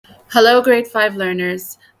Hello, grade 5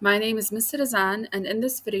 learners. My name is Ms. Razan, and in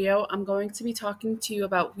this video, I'm going to be talking to you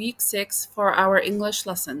about week 6 for our English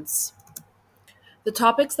lessons. The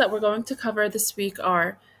topics that we're going to cover this week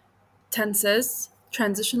are tenses,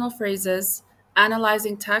 transitional phrases,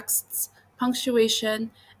 analyzing texts,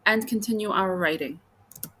 punctuation, and continue our writing.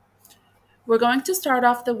 We're going to start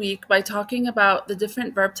off the week by talking about the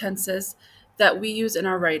different verb tenses that we use in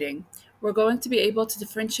our writing. We're going to be able to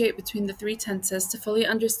differentiate between the three tenses to fully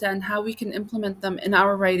understand how we can implement them in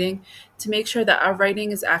our writing to make sure that our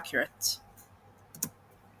writing is accurate.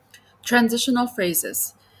 Transitional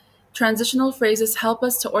phrases. Transitional phrases help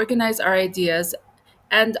us to organize our ideas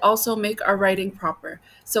and also make our writing proper.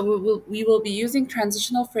 So we will be using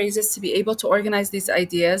transitional phrases to be able to organize these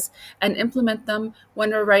ideas and implement them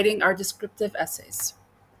when we're writing our descriptive essays.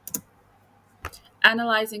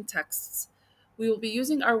 Analyzing texts. We will be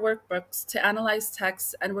using our workbooks to analyze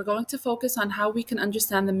texts, and we're going to focus on how we can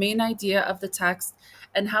understand the main idea of the text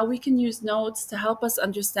and how we can use notes to help us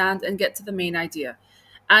understand and get to the main idea.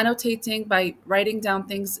 Annotating by writing down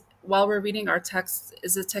things while we're reading our texts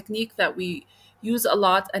is a technique that we use a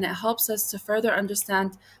lot, and it helps us to further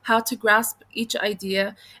understand how to grasp each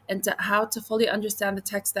idea and how to fully understand the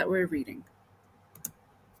text that we're reading.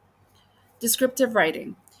 Descriptive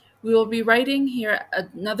writing. We will be writing here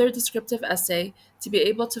another descriptive essay to be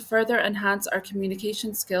able to further enhance our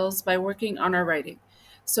communication skills by working on our writing.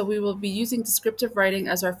 So we will be using descriptive writing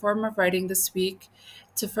as our form of writing this week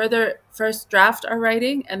to further first draft our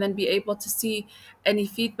writing and then be able to see any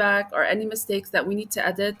feedback or any mistakes that we need to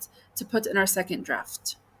edit to put in our second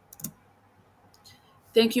draft.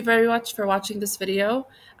 Thank you very much for watching this video.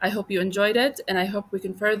 I hope you enjoyed it, and I hope we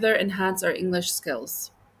can further enhance our English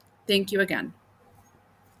skills. Thank you again.